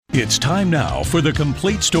It's time now for The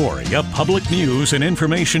Complete Story, a public news and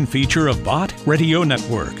information feature of Bott Radio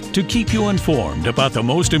Network to keep you informed about the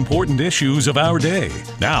most important issues of our day.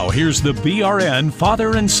 Now, here's the BRN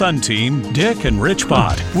father and son team, Dick and Rich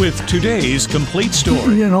Bott, with today's Complete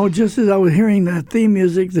Story. You know, just as I was hearing that theme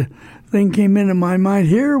music, the thing came into my mind.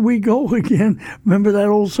 Here we go again. Remember that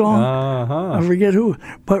old song? I forget who.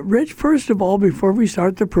 But Rich, first of all, before we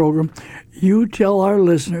start the program, you tell our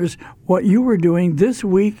listeners what you were doing this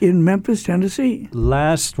week in Memphis, Tennessee.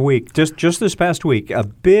 Last week, just this past week, a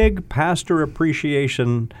big pastor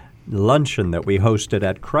appreciation luncheon that we hosted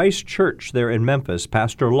at Christ Church there in Memphis.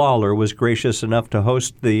 Pastor Lawler was gracious enough to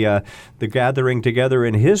host the gathering together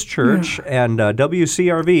in his church, and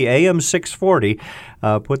WCRV AM 640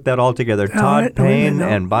 put that all together. Todd Payne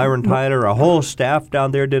and Byron Tyler, a whole staff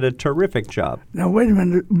down there did a terrific job. Now, wait a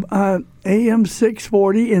minute. AM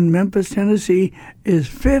 640 in Memphis, Tennessee is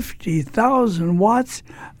 50,000 watts,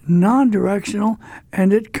 non-directional,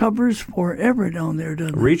 and it covers forever down there,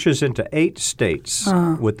 doesn't it? Reaches into 8 states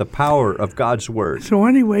with the power of God's Word. So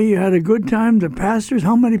anyway, you had a good time. The pastors,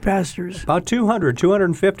 how many pastors? About 200,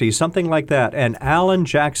 250, something like that. And Alan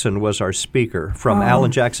Jackson was our speaker from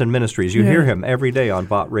Alan Jackson Ministries. You hear him every day on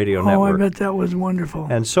Bott Radio Network. Oh, I bet that was wonderful.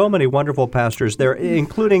 And so many wonderful pastors there,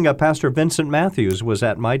 including Pastor Vincent Matthews was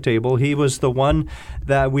at my table. He was the one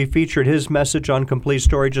that we featured his message on Complete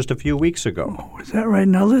Story just a few weeks ago. Oh, is that right?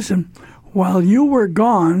 Now listen, while you were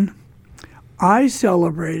gone, I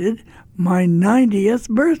celebrated my 90th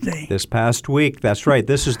birthday. This past week, that's right.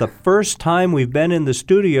 This is the first time we've been in the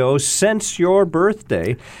studio since your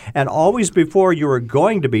birthday, and always before you were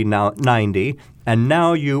going to be now 90, and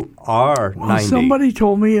now you are 90. Somebody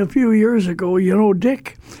told me a few years ago, you know,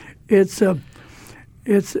 Dick, it's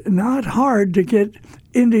not hard to get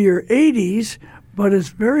into your 80s, but it's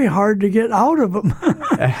very hard to get out of them.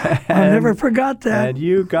 I never forgot that. And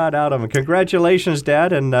you got out of them. Congratulations,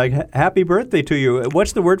 Dad, and happy birthday to you.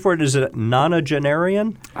 What's the word for it? Is it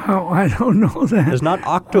nonagenarian? Oh, I don't know that. It's not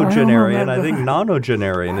octogenarian. I think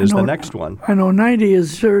nonagenarian is the next one. I know 90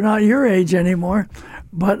 is sure not your age anymore,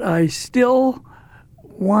 but I still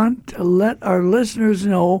want to let our listeners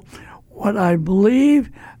know what I believe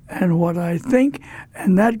and what I think,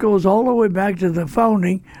 and that goes all the way back to the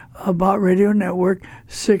founding of Bott Radio Network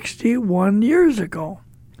 61 years ago.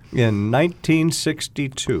 In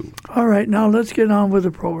 1962. All right, now let's get on with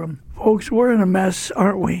the program. Folks, we're in a mess,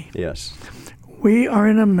 aren't we? Yes. We are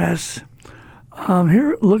in a mess.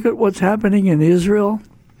 Here, look at what's happening in Israel.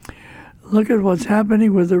 Look at what's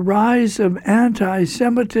happening with the rise of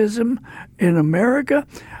anti-Semitism in America,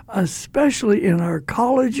 especially in our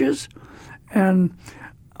colleges and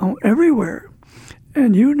everywhere.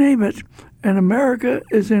 And you name it, and America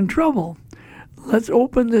is in trouble. Let's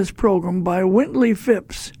open this program by Wintley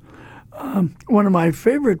Phipps, one of my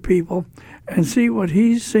favorite people, and see what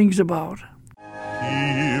he sings about.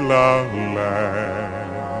 Heal our land.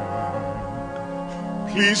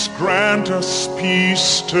 Please grant us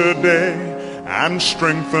peace today and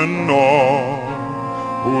strengthen all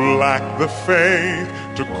who lack the faith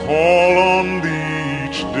to call on thee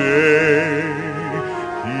each day.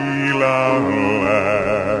 Heal our land.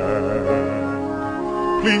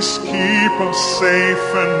 Please keep us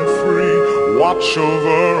safe and free. Watch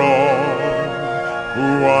over all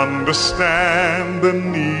who understand the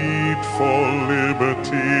need for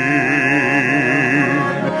liberty.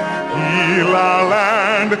 Heal our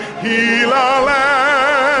land,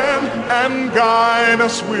 and guide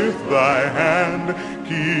us with thy hand.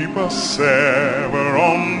 Keep us ever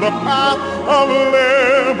on the path of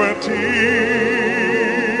liberty.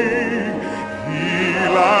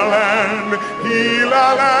 Heal our land,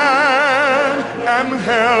 and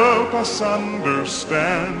help us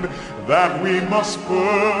understand that we must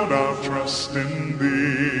put our trust in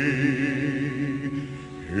thee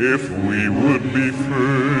if we would be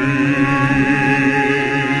free.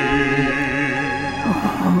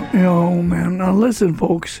 Oh, man. Now listen,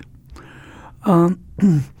 folks.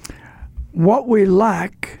 What we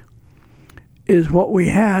lack is what we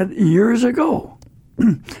had years ago.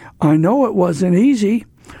 I know it wasn't easy,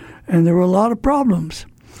 and there were a lot of problems.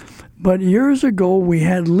 But years ago, we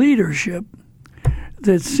had leadership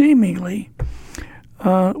that seemingly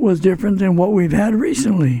was different than what we've had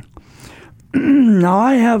recently. Now,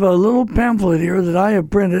 I have a little pamphlet here that I have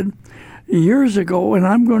printed years ago, and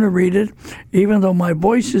I'm going to read it, even though my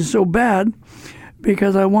voice is so bad,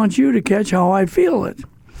 because I want you to catch how I feel it.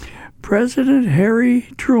 President Harry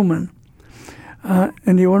Truman,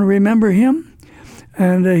 and you want to remember him?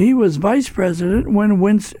 And he was vice president when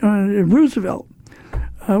Roosevelt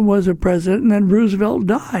was a president, and then Roosevelt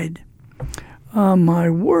died. My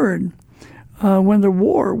word. when the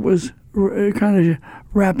war was kind of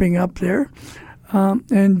wrapping up there,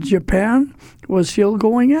 and Japan was still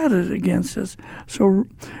going at it against us. So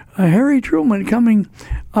Harry Truman coming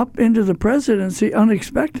up into the presidency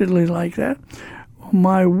unexpectedly like that,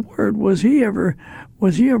 my word, was he ever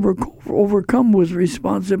overcome with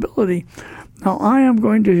responsibility? Now I'm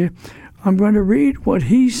going to read what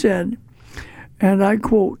he said, and I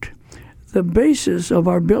quote: "The basis of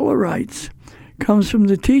our Bill of Rights comes from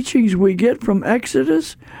the teachings we get from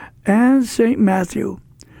Exodus and St. Matthew,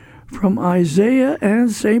 from Isaiah and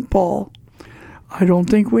St. Paul. I don't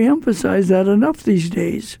think we emphasize that enough these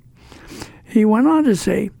days." He went on to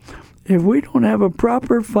say, if we don't have a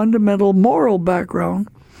proper fundamental moral background,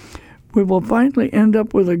 we will finally end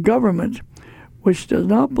up with a government which does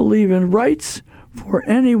not believe in rights for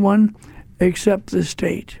anyone except the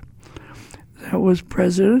state. That was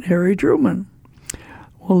President Harry Truman.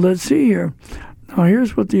 Well, let's see here. Now,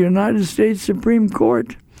 here's what the United States Supreme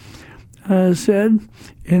Court said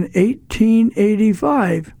in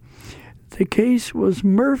 1885. The case was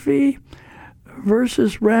Murphy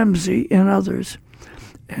versus Ramsey and others.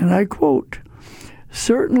 And I quote,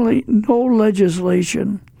 "Certainly no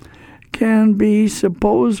legislation can be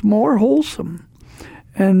supposed more wholesome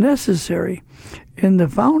and necessary in the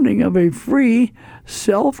founding of a free,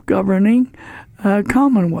 self-governing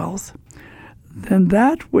commonwealth than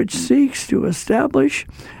that which seeks to establish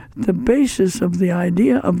the basis of the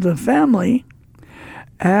idea of the family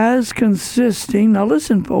as consisting," now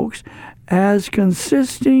listen folks, "as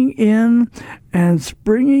consisting in and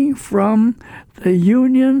springing from the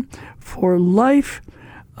union for life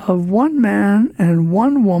of one man and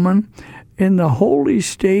one woman in the holy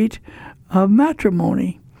state of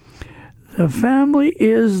matrimony. The family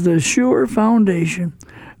is the sure foundation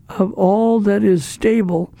of all that is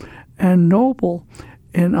stable and noble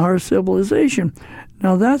in our civilization."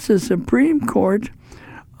 Now that's the Supreme Court,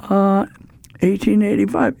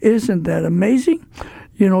 1885. Isn't that amazing?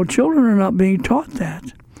 You know, children are not being taught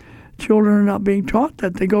that. Children are not being taught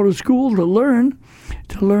that. They go to school to learn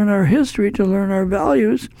our history, to learn our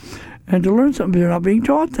values, and to learn something. They're not being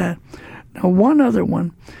taught that. Now, one other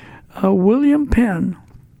one, William Penn.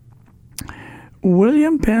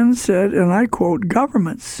 William Penn said, and I quote,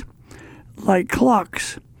 "Governments, like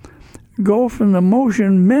clocks, go from the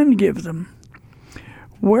motion men give them.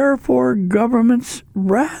 Wherefore governments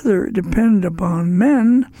rather depend upon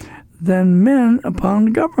men than men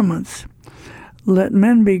upon governments. Let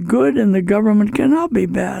men be good, and the government cannot be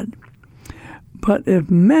bad. But if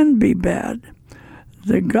men be bad,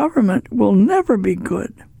 the government will never be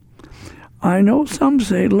good. I know some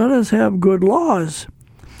say, let us have good laws,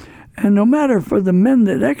 and no matter for the men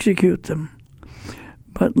that execute them.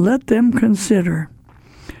 But let them consider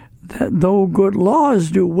that though good laws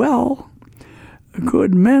do well,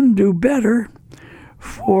 good men do better,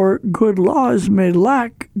 for good laws may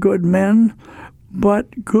lack good men,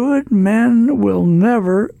 but good men will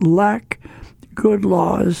never lack good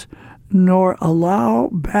laws, nor allow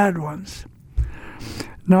bad ones."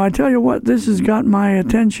 Now, I tell you what, this has got my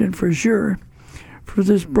attention for sure for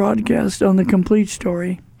this broadcast on The Complete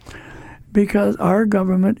Story, because our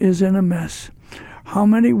government is in a mess. How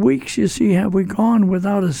many weeks, you see, have we gone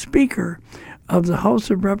without a Speaker of the House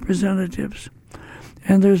of Representatives?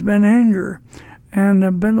 And there's been anger, and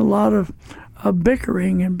there's been a lot of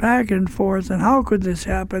bickering and back and forth, and how could this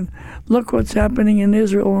happen? Look what's happening in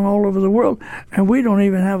Israel and all over the world, and we don't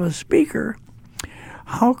even have a Speaker.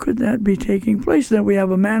 How could that be taking place? Then we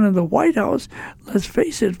have a man in the White House. Let's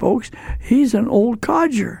face it, folks, he's an old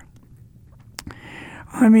codger.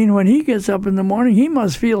 I mean, when he gets up in the morning, he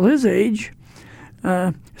must feel his age,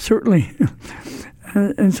 certainly.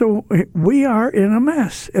 And so we are in a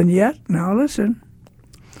mess. And yet, now listen,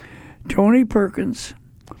 Tony Perkins,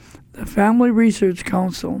 the Family Research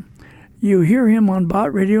Council, you hear him on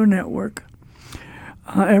Bot Radio Network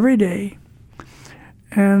every day.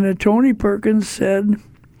 And Tony Perkins said,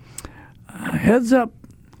 heads up,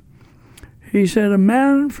 he said, a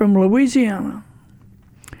man from Louisiana,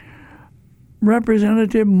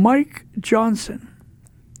 Representative Mike Johnson,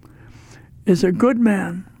 is a good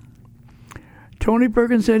man. Tony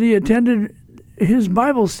Perkins said he attended his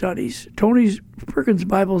Bible studies, Tony Perkins'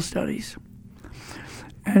 Bible studies,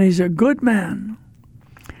 and he's a good man,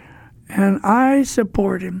 and I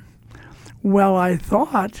support him. Well, I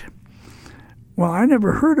thought, I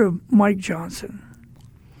never heard of Mike Johnson.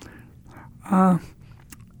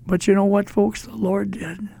 But you know what, folks? The Lord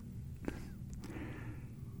did.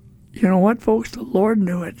 You know what, folks? The Lord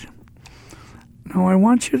knew it. Now, I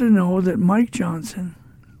want you to know that Mike Johnson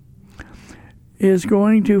is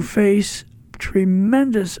going to face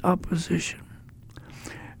tremendous opposition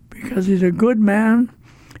because he's a good man,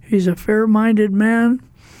 he's a fair-minded man,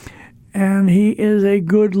 and he is a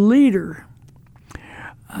good leader.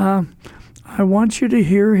 I want you to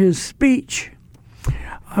hear his speech.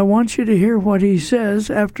 I want you to hear what he says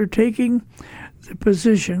after taking the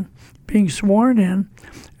position, being sworn in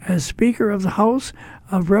as Speaker of the House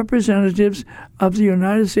of Representatives of the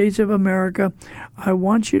United States of America. I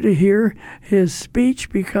want you to hear his speech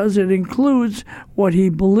because it includes what he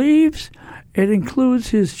believes, it includes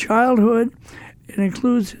his childhood, it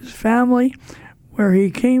includes his family, where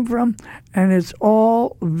he came from, and it's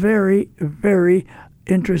all very, very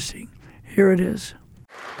interesting. Here it is.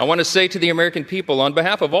 I want to say to the American people, on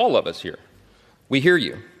behalf of all of us here, we hear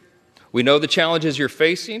you. We know the challenges you're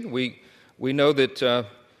facing. We know that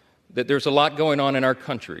there's a lot going on in our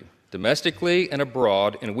country, domestically and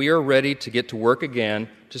abroad, and we are ready to get to work again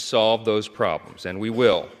to solve those problems, and we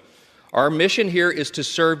will. Our mission here is to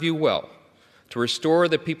serve you well, to restore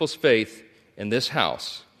the people's faith in this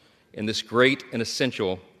house, in this great and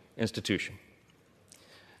essential institution.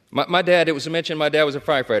 My dad, it was mentioned, my dad was a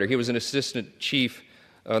firefighter. He was an assistant chief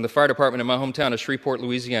in the fire department in my hometown of Shreveport,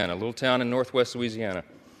 Louisiana, a little town in northwest Louisiana.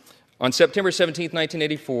 On September 17,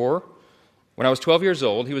 1984, when I was 12 years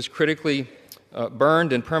old, he was critically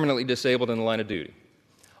burned and permanently disabled in the line of duty.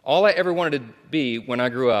 All I ever wanted to be when I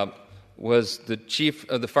grew up was the chief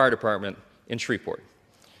of the fire department in Shreveport.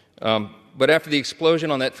 But after the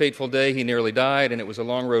explosion on that fateful day, he nearly died, and it was a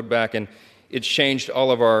long road back, and it's changed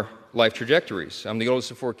all of our life trajectories. I'm the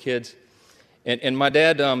oldest of 4 kids, and my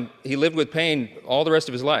dad, he lived with pain all the rest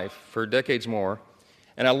of his life for decades more,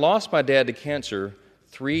 and I lost my dad to cancer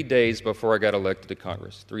 3 days before I got elected to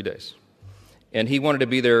Congress, 3 days. And he wanted to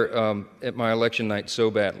be there at my election night so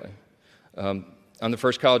badly. I'm the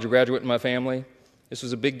first college graduate in my family. This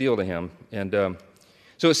was a big deal to him. And so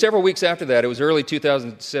it was several weeks after that. It was early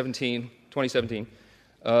 2017.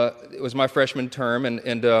 It was my freshman term,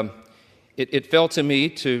 and it fell to me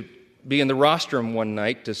to be in the rostrum one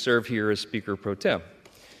night to serve here as Speaker Pro Tem.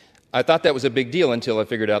 I thought that was a big deal until I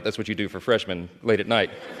figured out that's what you do for freshmen late at night.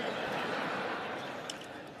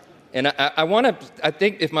 And I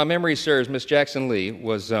think if my memory serves, Miss Jackson Lee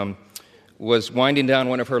was winding down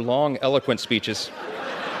one of her long, eloquent speeches.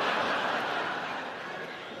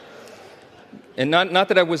 And not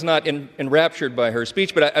that I was not enraptured by her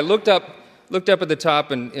speech, but I looked up at the top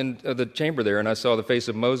of the chamber there, and I saw the face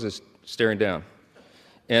of Moses staring down.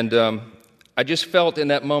 And I just felt in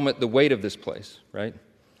that moment the weight of this place, right?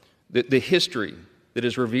 The history that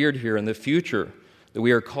is revered here and the future that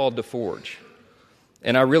we are called to forge.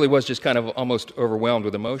 And I really was just kind of almost overwhelmed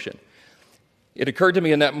with emotion. It occurred to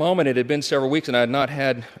me in that moment, it had been several weeks, and I had not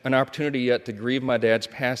had an opportunity yet to grieve my dad's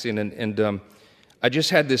passing, and I just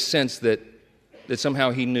had this sense that somehow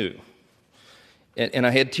he knew. And I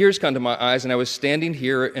had tears come to my eyes, and I was standing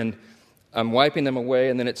here, and I'm wiping them away,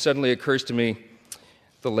 and then it suddenly occurs to me,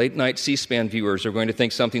 the late-night C-SPAN viewers are going to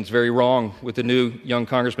think something's very wrong with the new young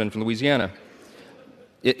congressman from Louisiana.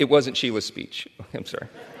 It wasn't Sheila's speech. I'm sorry.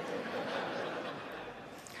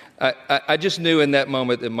 I just knew in that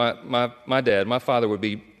moment that my dad, my father, would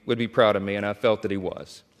be proud of me, and I felt that he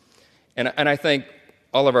was. And I think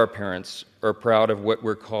all of our parents are proud of what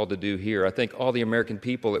we're called to do here. I think all the American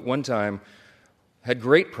people at one time had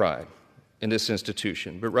great pride in this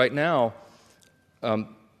institution, but right now,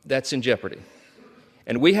 that's in jeopardy.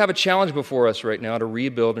 And we have a challenge before us right now to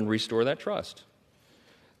rebuild and restore that trust.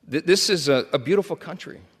 This is a beautiful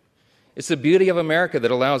country. It's the beauty of America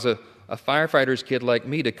that allows a firefighter's kid like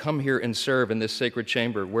me to come here and serve in this sacred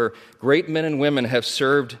chamber where great men and women have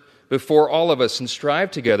served before all of us and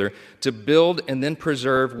strive together to build and then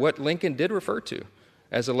preserve what Lincoln did refer to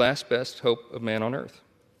as the last best hope of man on earth.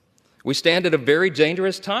 We stand at a very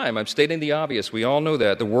dangerous time. I'm stating the obvious. We all know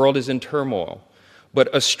that. The world is in turmoil.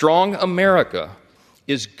 But a strong America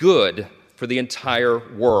is good for the entire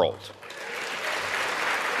world.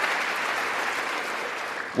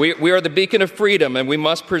 We are the beacon of freedom, and we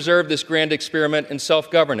must preserve this grand experiment in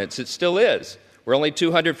self-governance. It still is. We're only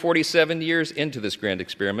 247 years into this grand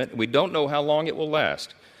experiment. We don't know how long it will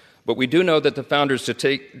last, but we do know that the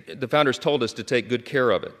founders told us to take good care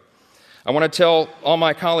of it. I want to tell all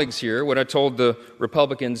my colleagues here what I told the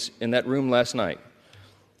Republicans in that room last night.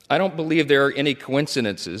 I don't believe there are any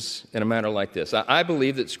coincidences in a matter like this. I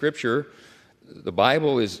believe that Scripture, the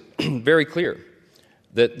Bible, is very clear.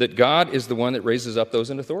 That God is the one that raises up those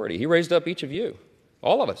in authority. He raised up each of you,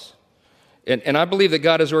 all of us. And I believe that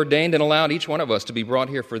God has ordained and allowed each one of us to be brought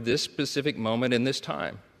here for this specific moment in this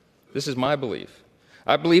time. This is my belief.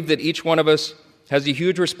 I believe that each one of us has a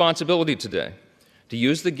huge responsibility today to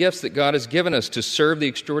use the gifts that God has given us to serve the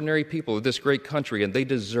extraordinary people of this great country, and they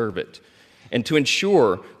deserve it. and to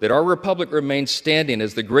ensure that our republic remains standing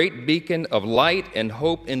as the great beacon of light and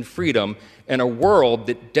hope and freedom in a world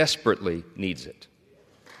that desperately needs it.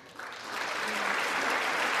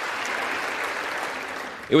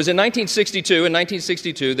 It was in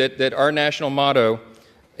 1962 that our national motto,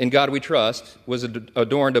 "In God We Trust," was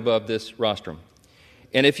adorned above this rostrum.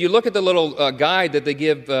 And if you look at the little guide that they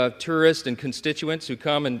give tourists and constituents who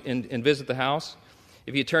come and visit the house,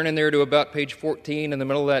 if you turn in there to about page 14 in the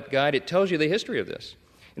middle of that guide, it tells you the history of this.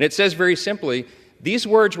 And it says very simply, these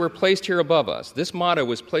words were placed here above us. This motto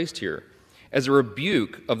was placed here as a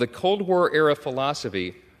rebuke of the Cold War era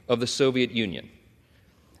philosophy of the Soviet Union.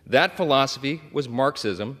 That philosophy was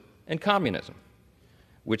Marxism and communism,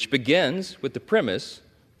 which begins with the premise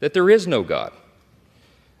that there is no God.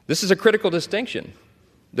 This is a critical distinction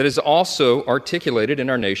that is also articulated in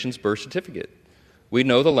our nation's birth certificate. We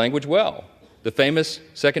know the language well, the famous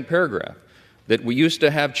second paragraph, that we used to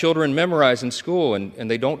have children memorize in school, and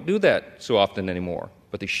they don't do that so often anymore,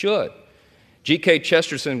 but they should. G.K.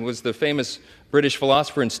 Chesterton was the famous British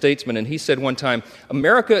philosopher and statesman, and he said one time,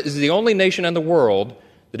 "America is the only nation in the world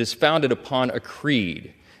that is founded upon a creed."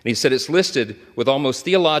 And he said it's listed with almost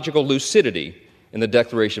theological lucidity in the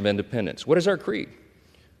Declaration of Independence. What is our creed?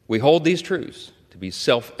 We hold these truths to be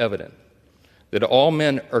self-evident, that all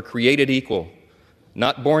men are created equal,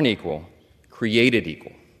 not born equal, created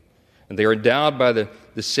equal. And they are endowed by the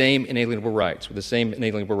same inalienable rights, with the same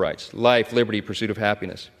inalienable rights: life, liberty, pursuit of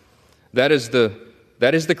happiness. That is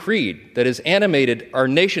the creed that has animated our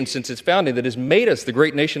nation since its founding, that has made us the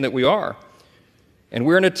great nation that we are. And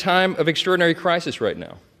we're in a time of extraordinary crisis right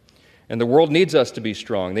now. And the world needs us to be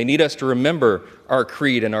strong. They need us to remember our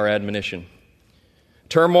creed and our admonition.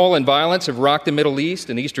 Turmoil and violence have rocked the Middle East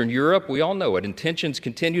and Eastern Europe. We all know it. And tensions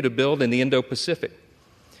continue to build in the Indo-Pacific.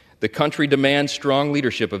 The country demands strong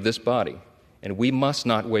leadership of this body, and we must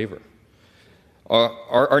not waver.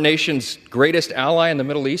 Our nation's greatest ally in the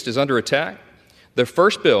Middle East is under attack. The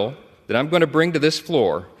first bill that I'm going to bring to this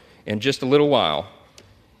floor in just a little while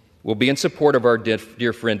will be in support of our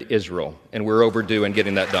dear friend Israel, and we're overdue in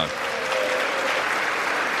getting that done.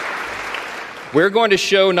 We're going to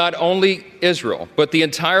show not only Israel, but the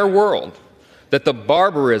entire world, that the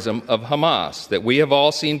barbarism of Hamas that we have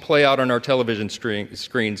all seen play out on our television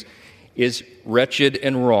screens is wretched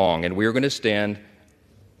and wrong, and we are going to stand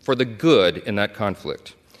for the good in that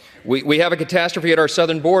conflict. We have a catastrophe at our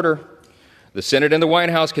southern border. The Senate and the White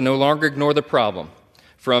House can no longer ignore the problem.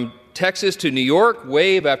 From Texas to New York,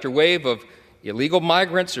 wave after wave of illegal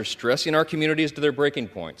migrants are stressing our communities to their breaking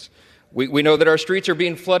points. We know that our streets are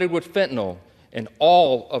being flooded with fentanyl, and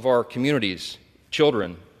all of our communities,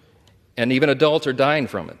 children, and even adults are dying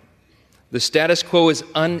from it. The status quo is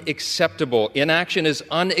unacceptable. Inaction is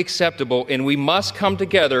unacceptable, and we must come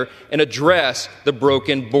together and address the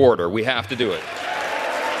broken border. We have to do it.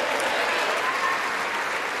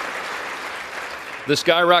 The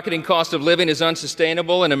skyrocketing cost of living is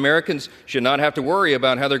unsustainable, and Americans should not have to worry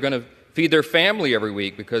about how they're going to feed their family every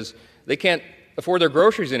week because they can't afford their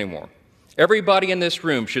groceries anymore. Everybody in this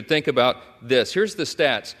room should think about this. Here's the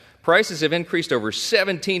stats. Prices have increased over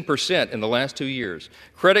 17% in the last 2 years.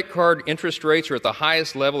 Credit card interest rates are at the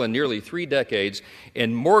highest level in nearly 3 decades,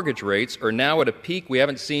 and mortgage rates are now at a peak we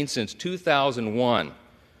haven't seen since 2001.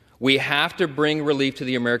 We have to bring relief to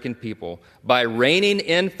the American people by reining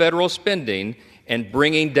in federal spending and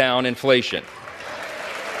bringing down inflation.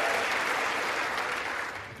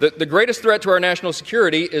 The greatest threat to our national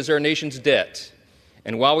security is our nation's debt.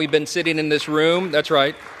 And while we've been sitting in this room, that's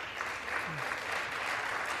right,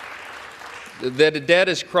 the debt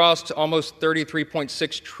has crossed almost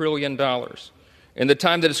 $33.6 trillion. In the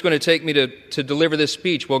time that it's going to take me to deliver this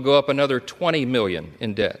speech, we'll go up another $20 million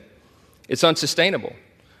in debt. It's unsustainable.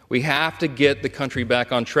 We have to get the country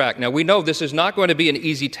back on track. Now, we know this is not going to be an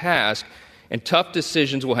easy task, and tough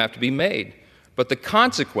decisions will have to be made. But the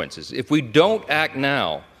consequences, if we don't act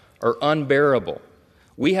now, are unbearable.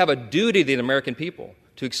 We have a duty to the American people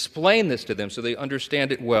to explain this to them so they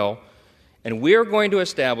understand it well. And we are going to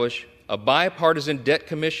establish a bipartisan debt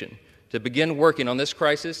commission to begin working on this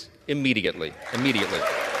crisis immediately.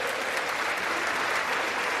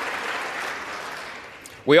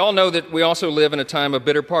 We all know that we also live in a time of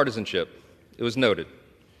bitter partisanship. It was noted,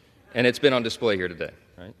 and it's been on display here today.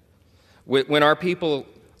 Right? When our people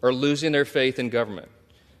are losing their faith in government,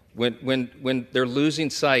 when they're losing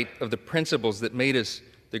sight of the principles that made us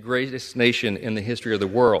the greatest nation in the history of the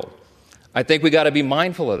world, I think we got to be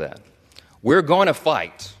mindful of that. We're going to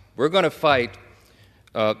fight. We're going to fight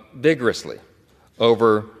vigorously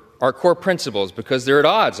over our core principles because they're at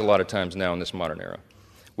odds a lot of times now in this modern era.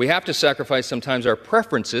 We have to sacrifice sometimes our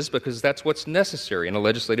preferences because that's what's necessary in a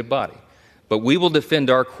legislative body. but we will defend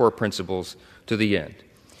our core principles to the end.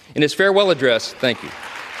 In his farewell address, thank you.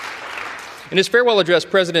 In his farewell address,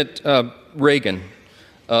 President Reagan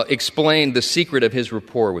explained the secret of his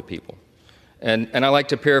rapport with people. And I like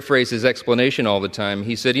to paraphrase his explanation all the time.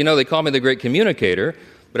 He said, they call me the great communicator,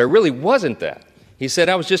 but I really wasn't that. He said,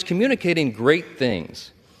 I was just communicating great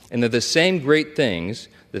things, and they're the same great things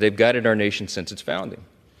that have guided our nation since its founding.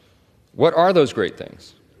 What are those great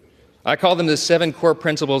things? I call them the 7 core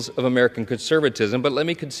principles of American conservatism, but let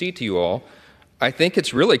me concede to you all, I think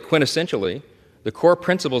it's really quintessentially the core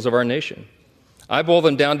principles of our nation. I boil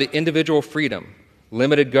them down to individual freedom,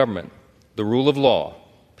 limited government, the rule of law,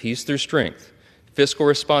 peace through strength, fiscal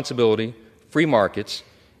responsibility, free markets,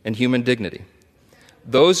 and human dignity.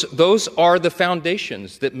 Those are the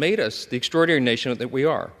foundations that made us the extraordinary nation that we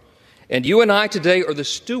are. And you and I today are the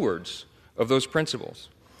stewards of those principles.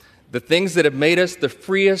 The things that have made us the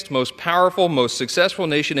freest, most powerful, most successful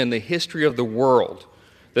nation in the history of the world.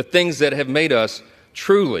 The things that have made us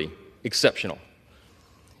truly exceptional.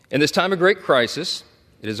 In this time of great crisis,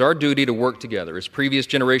 it is our duty to work together, as previous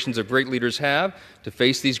generations of great leaders have, to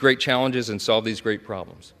face these great challenges and solve these great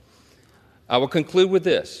problems. I will conclude with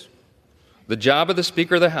this. The job of the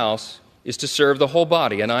Speaker of the House is to serve the whole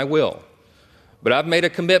body, and I will. But I've made a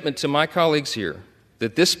commitment to my colleagues here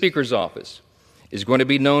that this Speaker's office is going to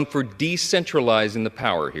be known for decentralizing the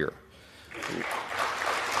power here.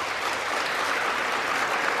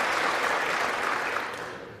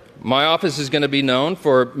 My office is going to be known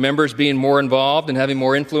for members being more involved and having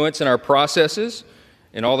more influence in our processes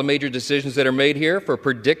and all the major decisions that are made here, for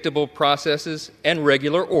predictable processes and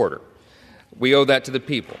regular order. We owe that to the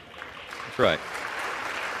people. That's right.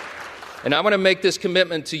 And I want to make this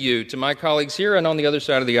commitment to you, to my colleagues here and on the other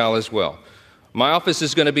side of the aisle as well. My office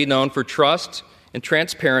is going to be known for trust and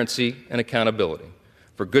transparency and accountability,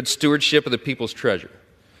 for good stewardship of the people's treasure,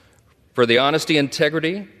 for the honesty and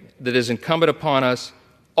integrity that is incumbent upon us,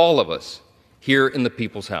 all of us, here in the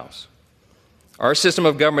People's House. Our system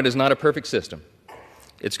of government is not a perfect system.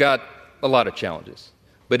 It's got a lot of challenges,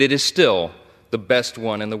 but it is still the best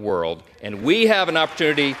one in the world, and we have an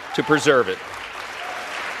opportunity to preserve it.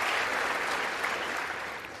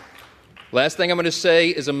 Last thing I'm going to say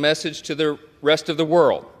is a message to the rest of the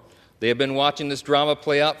world. They have been watching this drama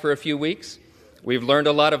play out for a few weeks. We've learned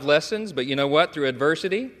a lot of lessons, but you know what? Through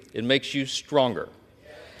adversity, it makes you stronger.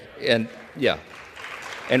 And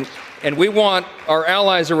we want our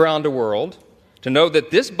allies around the world to know that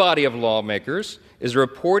this body of lawmakers is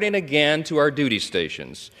reporting again to our duty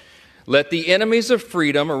stations. Let the enemies of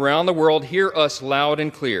freedom around the world hear us loud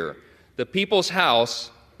and clear. The People's House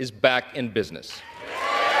is back in business.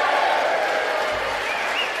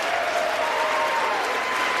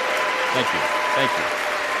 Thank you. Thank you.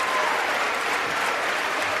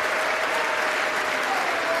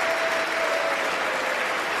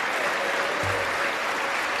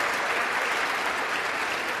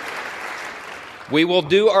 We will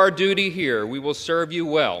do our duty here. We will serve you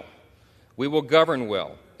well. We will govern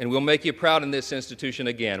well, and we'll make you proud in this institution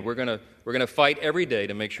again. We're going to fight every day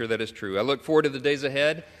to make sure that is true. I look forward to the days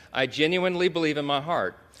ahead. I genuinely believe in my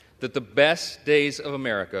heart that the best days of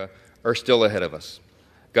America are still ahead of us.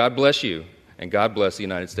 God bless you, and God bless the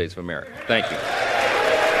United States of America. Thank you.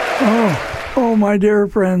 Oh, my dear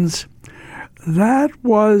friends, that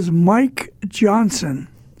was Mike Johnson,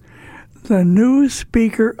 the new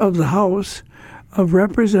Speaker of the House of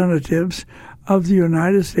Representatives of the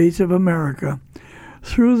United States of America,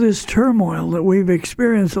 through this turmoil that we've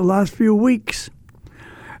experienced the last few weeks,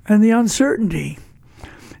 and the uncertainty,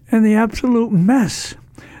 and the absolute mess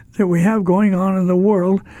that we have going on in the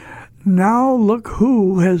world. Now look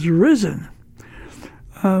who has risen,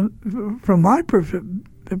 from my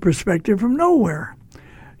perspective, from nowhere.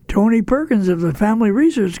 Tony Perkins of the Family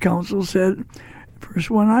Research Council said, first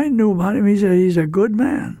when I knew about him, he said he's a good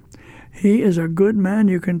man. He is a good man.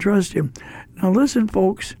 You can trust him. Now listen,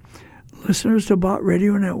 folks, listeners to Bott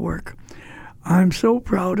Radio Network, I'm so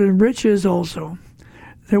proud, and Rich is also,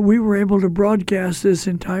 that we were able to broadcast this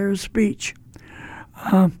entire speech.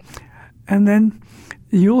 And then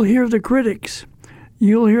you'll hear the critics.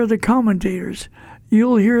 You'll hear the commentators.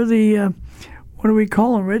 You'll hear the, what do we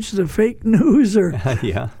call them, Rich? The fake news? Or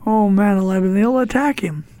Yeah. Oh, man, 11. They'll attack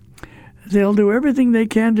him. They'll do everything they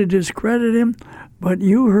can to discredit him, but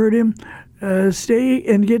you heard him. Stay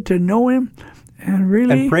and get to know him and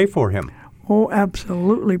really... And pray for him. Oh,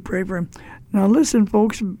 absolutely pray for him. Now listen,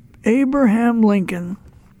 folks. Abraham Lincoln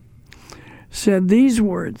said these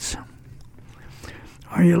words.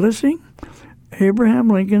 Are you listening? Abraham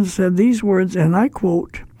Lincoln said these words, and I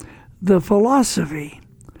quote, "The philosophy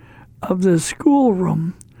of the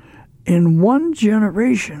schoolroom in one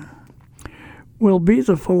generation will be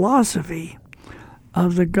the philosophy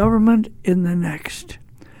of the government in the next.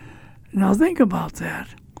 Now think about that.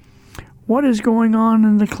 What is going on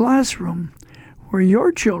in the classroom where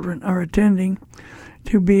your children are attending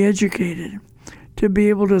to be educated, to be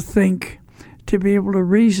able to think, to be able to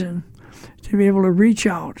reason, to be able to reach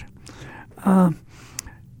out?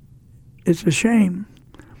 It's a shame.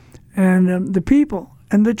 And the people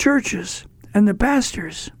and the churches and the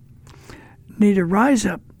pastors need to rise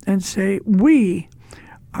up and say, we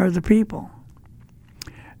are the people,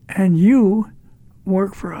 and you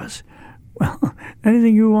work for us. Well,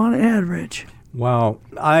 anything you want to add, Rich? Wow.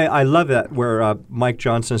 I love that where Mike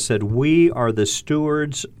Johnson said, we are the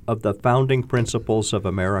stewards of the founding principles of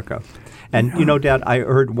America. And, you know, Dad, I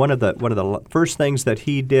heard one of the first things that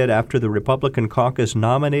he did after the Republican caucus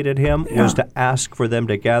nominated him was to ask for them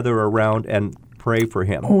to gather around and pray for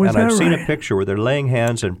him. Oh, and I've seen right? a picture where they're laying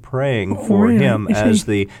hands and praying for him as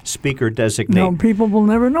the speaker designate. No, people will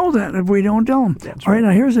never know that if we don't tell them. That's All right, right.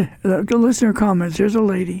 now here's a listener comments. Here's a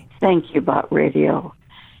lady. Thank you, Bot Radio.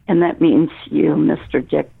 And that means you, Mr.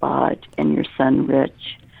 Dick Bott, and your son,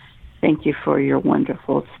 Rich. Thank you for your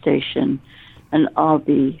wonderful station and all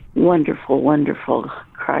the wonderful, wonderful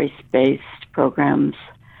Christ-based programs.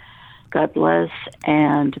 God bless,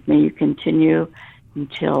 and may you continue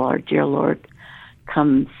until our dear Lord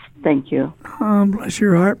comes. Thank you. Bless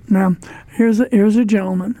your heart. Now, here's a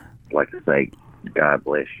gentleman. I'd like to say God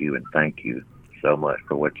bless you and thank you so much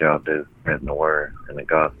for what y'all do in the Word and the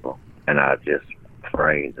Gospel. And I just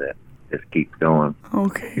pray that this keeps going.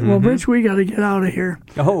 Okay. Well, Rich, we got to get out of here.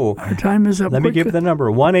 Oh, Our time is up. let me give the number,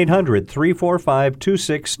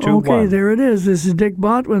 1-800-345-2621. Okay, there it is. This is Dick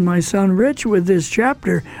Bott with my son Rich with this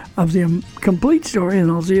chapter of the complete story, and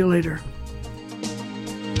I'll see you later.